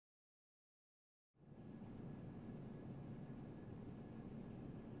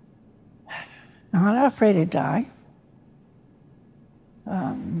I'm not afraid to die.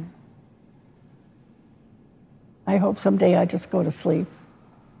 I hope someday I just go to sleep.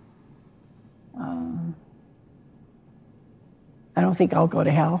 I don't think I'll go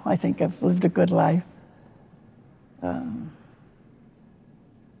to hell. I think I've lived a good life.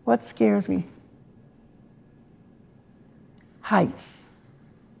 What scares me? Heights.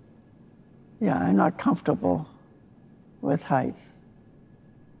 Yeah, I'm not comfortable with heights.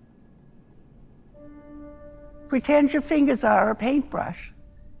 Pretend your fingers are a paintbrush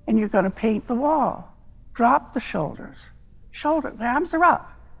and you're going to paint the wall. Drop the shoulders. The arms are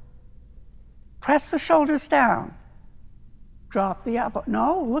up. Press the shoulders down. Drop the elbow.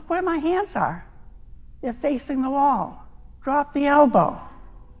 No, look where my hands are. They're facing the wall. Drop the elbow.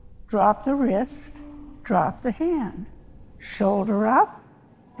 Drop the wrist. Drop the hand. Shoulder up,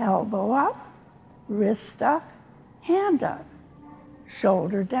 elbow up, wrist up, hand up.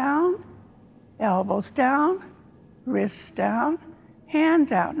 Shoulder down, elbows down, wrist down, hand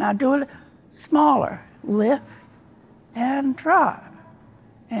down. Now do it smaller. Lift and drop.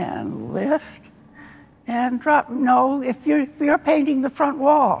 And lift and drop. No, if you're painting the front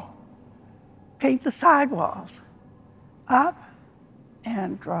wall, paint the side walls. Up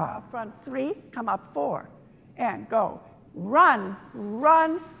and drop. Front 3, come up 4, and go. Run,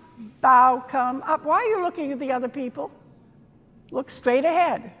 run, bow, come up. Why are you looking at the other people? Look straight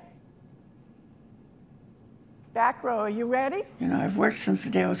ahead. Back row, are you ready? You know, I've worked since the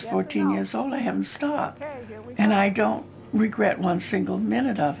day I was 14 years old. I haven't stopped. Okay, here we go. And I don't regret one single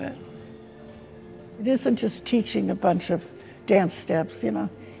minute of it. It isn't just teaching a bunch of dance steps, you know.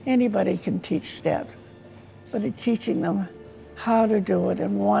 Anybody can teach steps. But it's teaching them how to do it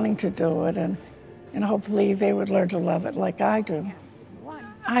and wanting to do it, and hopefully they would learn to love it like I do.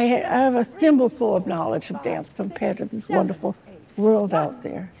 I have a thimbleful of knowledge of dance compared to this wonderful world out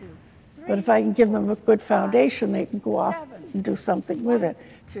there. But if I can give them a good foundation, they can go off and do something with it.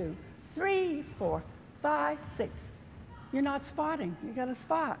 2, 3, 4, 5, 6. You're not spotting. You got to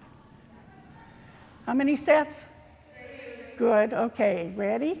spot. How many sets? 3. Good. Okay.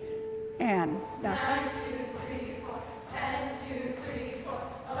 Ready? And now. 9, 2, 3, 4. 10, 2, 3, 4.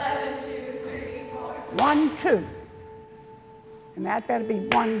 11, 2, 3, 4. 1, 2. And that better be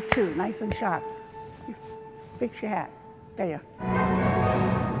 1, 2. Nice and sharp. Fix your hat. There you are.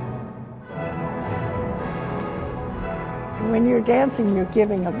 When you're dancing, you're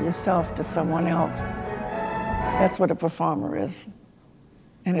giving of yourself to someone else. That's what a performer is.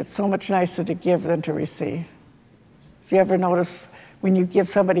 And it's so much nicer to give than to receive. If you ever notice when you give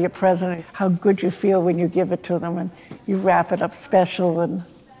somebody a present, how good you feel when you give it to them and you wrap it up special, and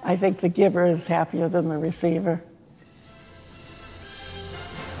I think the giver is happier than the receiver.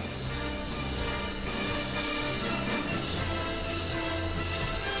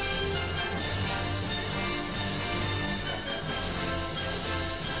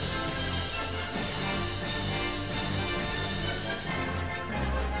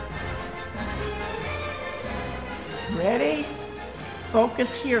 Ready?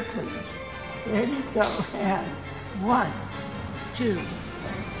 Focus here, please. Ready, go. And 1, 2,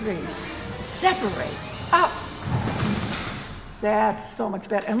 3. Separate. Up. That's so much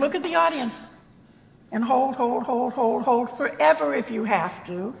better. And look at the audience. And hold, hold, hold, hold, hold forever if you have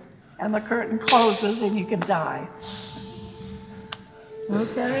to. And the curtain closes and you can die.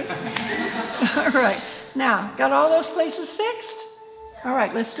 Okay? All right. Now, got all those places fixed? All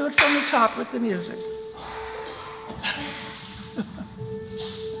right, let's do it from the top with the music.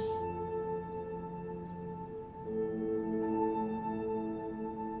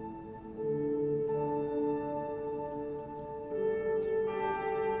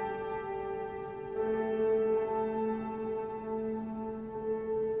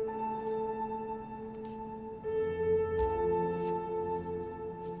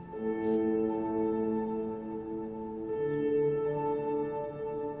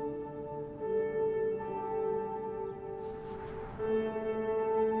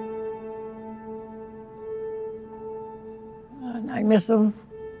 I miss him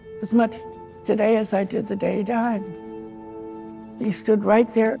as much today as I did the day he died. He stood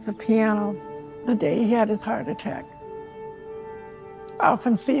right there at the piano the day he had his heart attack. I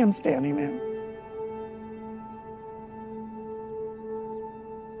often see him standing there.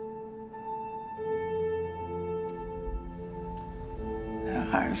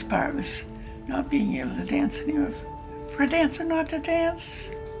 The hardest part was not being able to dance anymore. For a dancer not to dance,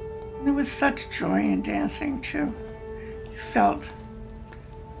 there was such joy in dancing too. You felt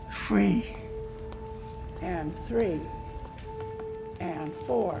free. And 3, and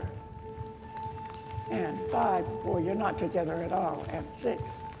 4, and 5. Boy, you're not together at all. And 6,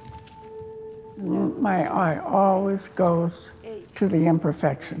 My eye always goes to the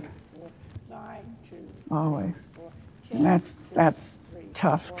imperfection. Always. And that's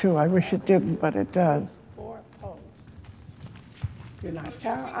tough too. I wish it didn't, but it does. You're not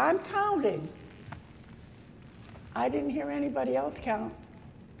counting. I'm counting. I didn't hear anybody else count.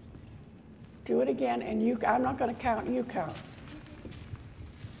 Do it again, and you. I'm not going to count. You count.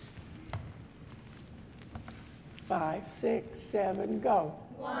 5, 6, 7, go.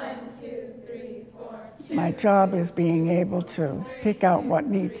 1, 2, 3, 4. My job is being able to pick out what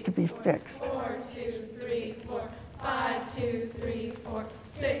needs to be fixed. 4, 2, 3, 4. 5, 2, 3, 4.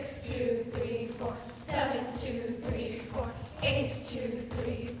 6, 2, 3, 4. 7, 2, 3, 4. 8, 2,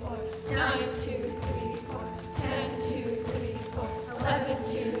 3, 4. 9, 2, 3, 4. 10, 2, 3, 4. 11, 2,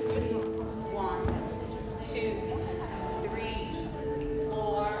 3, 4. 1, 2, 3,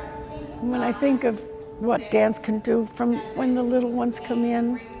 4. When I think of what dance can do from when the little ones come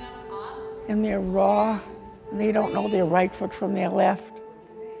in and they're raw, and they don't know their right foot from their left,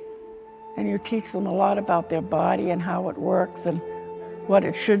 and you teach them a lot about their body and how it works and what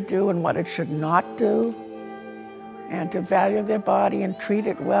it should do and what it should not do, and to value their body and treat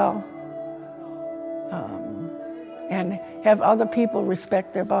it well, and have other people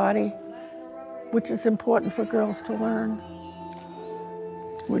respect their body, which is important for girls to learn.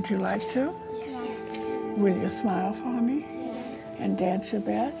 Would you like to? Yes. Will you smile for me? Yes. And dance your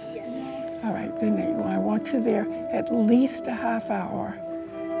best? Yes. All right, then I want you there at least a half hour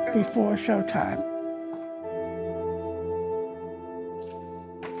before showtime.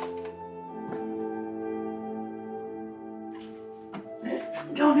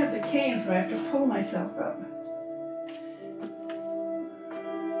 I don't have the cane, so I have to pull myself up.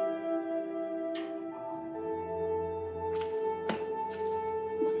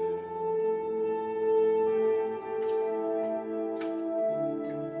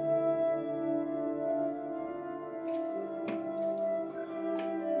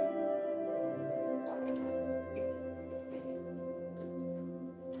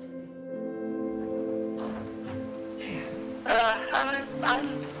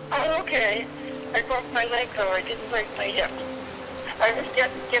 I'm okay. I broke my leg though, I didn't break my hip. I was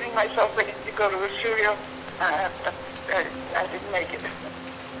getting myself ready to go to the studio. I didn't make it.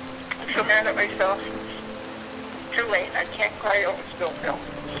 I'm so mad at myself. Too late, I can't cry over spilled milk.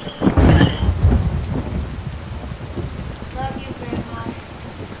 Love you, Grandma.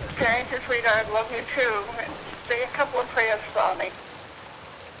 Thank you, sweetheart, love you too. And say a couple of prayers for me.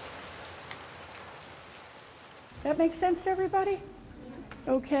 That makes sense to everybody?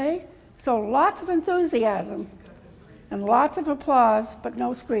 Okay, so lots of enthusiasm and lots of applause, but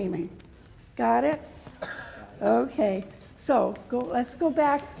no screaming. Got it? Okay, so let's go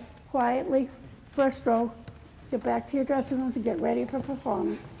back quietly. First row, get back to your dressing rooms and get ready for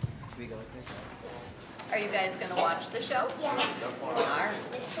performance. Are you guys going to watch the show? Yeah.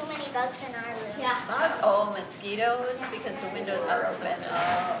 There's too many bugs in our room. Yeah. Bugs? Oh, mosquitoes, because the windows are open.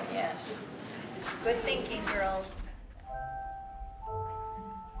 Oh, yes. Good thinking, girls.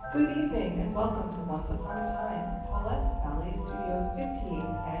 Good evening and welcome to Once Upon a Time, Paulette's Ballet Studio's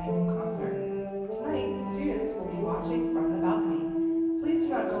 15th annual concert. Tonight, the students will be watching from the balcony. Please do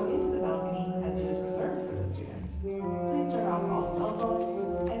not go into the balcony as it is reserved for the students. Please turn off all cell phones,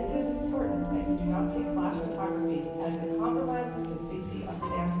 and it is important that you do not take flash photography as it compromises the safety of the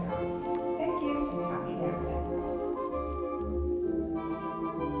dancers. Thank you and happy dancing.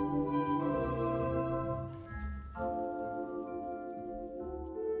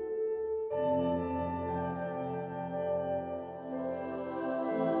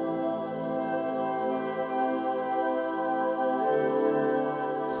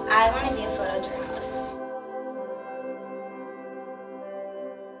 I want to be a photojournalist.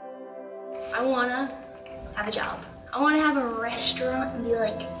 I want to have a job. I want to have a restaurant and be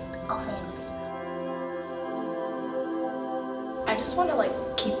like all fancy. I just want to like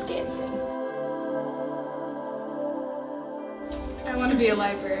keep dancing. I want to be a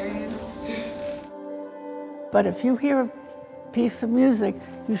librarian. But if you hear a piece of music,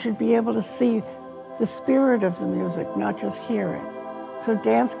 you should be able to see the spirit of the music, not just hear it. So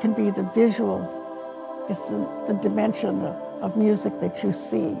dance can be the visual, it's the dimension of music that you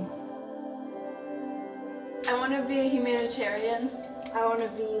see. I want to be a humanitarian. I want to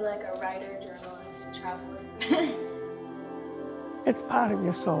be like a writer, journalist, traveler. It's part of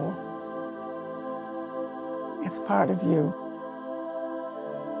your soul. It's part of you.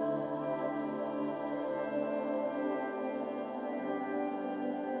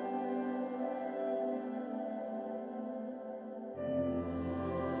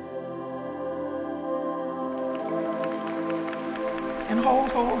 and hold,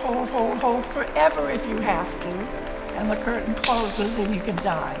 hold, hold, hold, hold forever if you have to. And the curtain closes and you can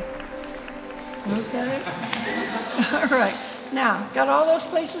die. Okay? All right. Now, got all those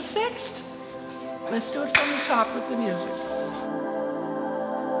places fixed? Let's do it from the top with the music.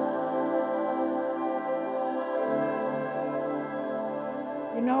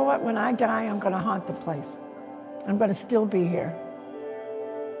 You know what? When I die, I'm going to haunt the place. I'm going to still be here.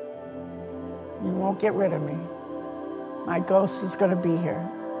 You won't get rid of me. My ghost is going to be here.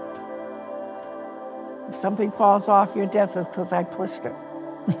 If something falls off your desk, it's because I pushed it.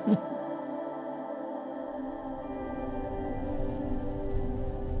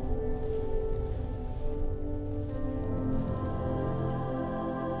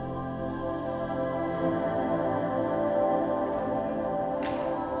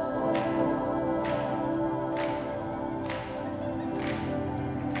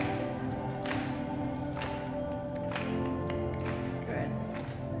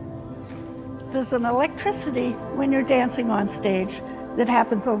 There's an electricity when you're dancing on stage that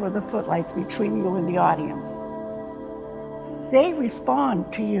happens over the footlights between you and the audience. They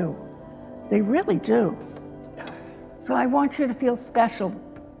respond to you. They really do. So I want you to feel special.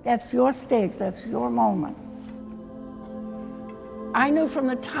 That's your stage, that's your moment. I knew from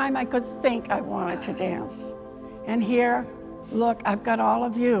the time I could think I wanted to dance. And here, look, I've got all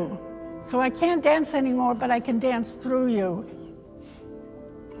of you. So I can't dance anymore, but I can dance through you.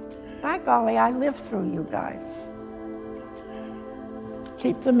 By golly, I lived through you guys.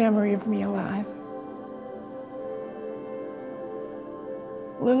 Keep the memory of me alive.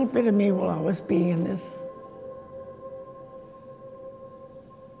 A little bit of me will always be in this